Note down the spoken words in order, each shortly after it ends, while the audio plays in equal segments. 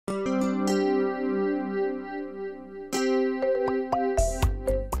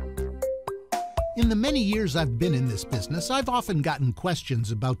In the many years I've been in this business, I've often gotten questions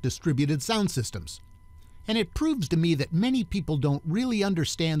about distributed sound systems. And it proves to me that many people don't really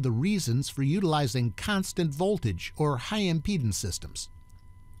understand the reasons for utilizing constant voltage or high impedance systems.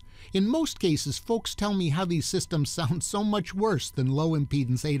 In most cases, folks tell me how these systems sound so much worse than low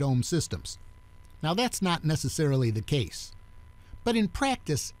impedance 8-ohm systems. Now that's not necessarily the case, but in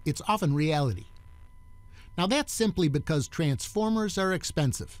practice it's often reality. Now that's simply because transformers are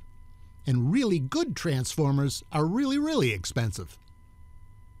expensive, and really good transformers are really expensive.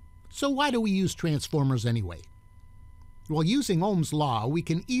 So why do we use transformers anyway? Well, using Ohm's law, we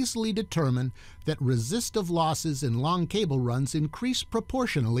can easily determine that resistive losses in long cable runs increase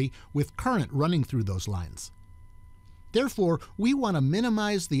proportionally with current running through those lines. Therefore, we want to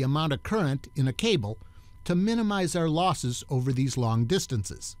minimize the amount of current in a cable to minimize our losses over these long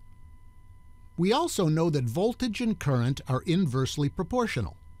distances. We also know that voltage and current are inversely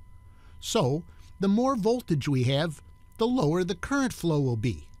proportional. So, the more voltage we have, the lower the current flow will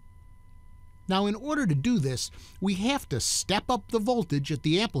be. Now, in order to do this, we have to step up the voltage at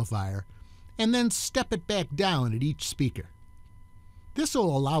the amplifier and then step it back down at each speaker. This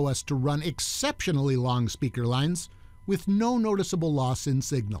will allow us to run exceptionally long speaker lines with no noticeable loss in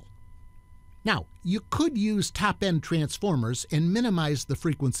signal. Now, you could use top-end transformers and minimize the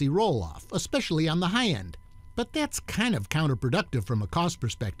frequency roll-off, especially on the high end, but that's kind of counterproductive from a cost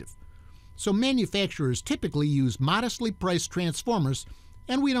perspective. So manufacturers typically use modestly priced transformers,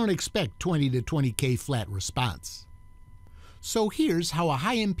 and we don't expect 20 to 20K flat response. So here's how a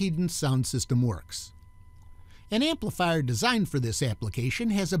high-impedance sound system works. An amplifier designed for this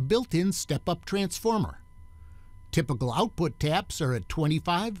application has a built-in step-up transformer. Typical output taps are at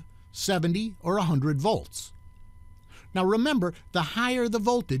 25, 70, or 100 volts. Now remember, the higher the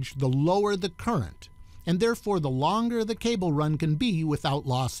voltage, the lower the current, and therefore the longer the cable run can be without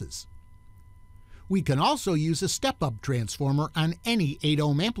losses. We can also use a step-up transformer on any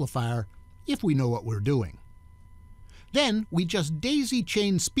 8-ohm amplifier if we know what we're doing. Then we just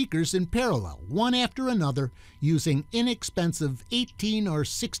daisy-chain speakers in parallel, one after another, using inexpensive 18 or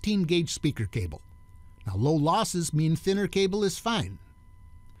 16 gauge speaker cable. Now low losses mean thinner cable is fine.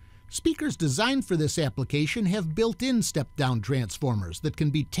 Speakers designed for this application have built-in step-down transformers that can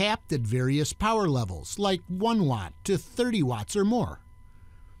be tapped at various power levels, like 1 watt to 30 watts or more.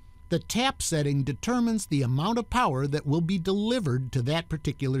 The tap setting determines the amount of power that will be delivered to that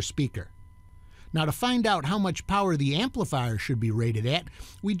particular speaker. Now, to find out how much power the amplifier should be rated at,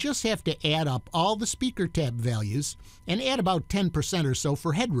 we just have to add up all the speaker tap values and add about 10% or so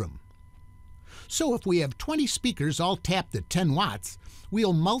for headroom. So if we have 20 speakers all tapped at 10 watts,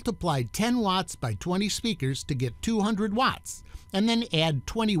 we'll multiply 10 watts by 20 speakers to get 200 watts, and then add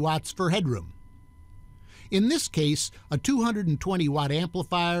 20 watts for headroom. In this case, a 220 watt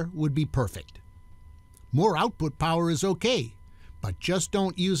amplifier would be perfect. More output power is okay, but just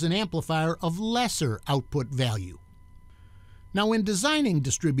don't use an amplifier of lesser output value. Now, when designing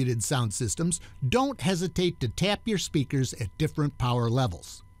distributed sound systems, don't hesitate to tap your speakers at different power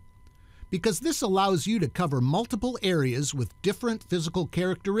levels, because this allows you to cover multiple areas with different physical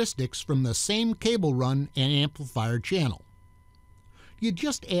characteristics from the same cable run and amplifier channel. You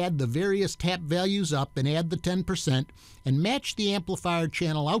just add the various tap values up and add the 10% and match the amplifier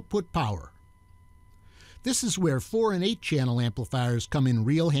channel output power. This is where 4 and 8 channel amplifiers come in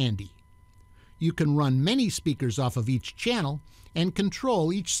real handy. You can run many speakers off of each channel and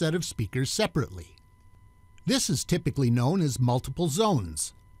control each set of speakers separately. This is typically known as multiple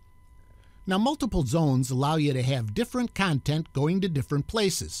zones. Now, multiple zones allow you to have different content going to different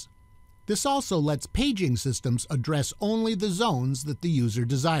places. This also lets paging systems address only the zones that the user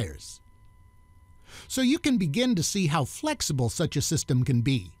desires. So you can begin to see how flexible such a system can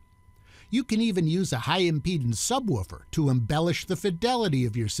be. You can even use a high-impedance subwoofer to embellish the fidelity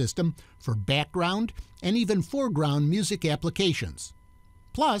of your system for background and even foreground music applications.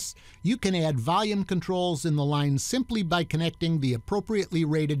 Plus, you can add volume controls in the line simply by connecting the appropriately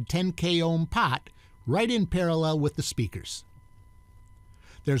rated 10K ohm pot right in parallel with the speakers.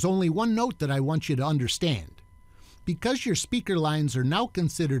 There's only one note that I want you to understand. Because your speaker lines are now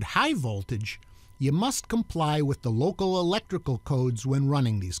considered high voltage, you must comply with the local electrical codes when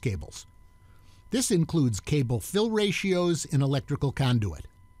running these cables. This includes cable fill ratios in electrical conduit.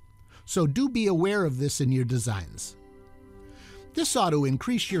 So do be aware of this in your designs. This ought to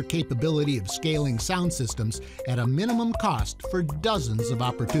increase your capability of scaling sound systems at a minimum cost for dozens of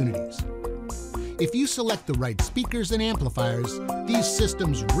opportunities. If you select the right speakers and amplifiers, these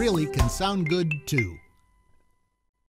systems really can sound good too.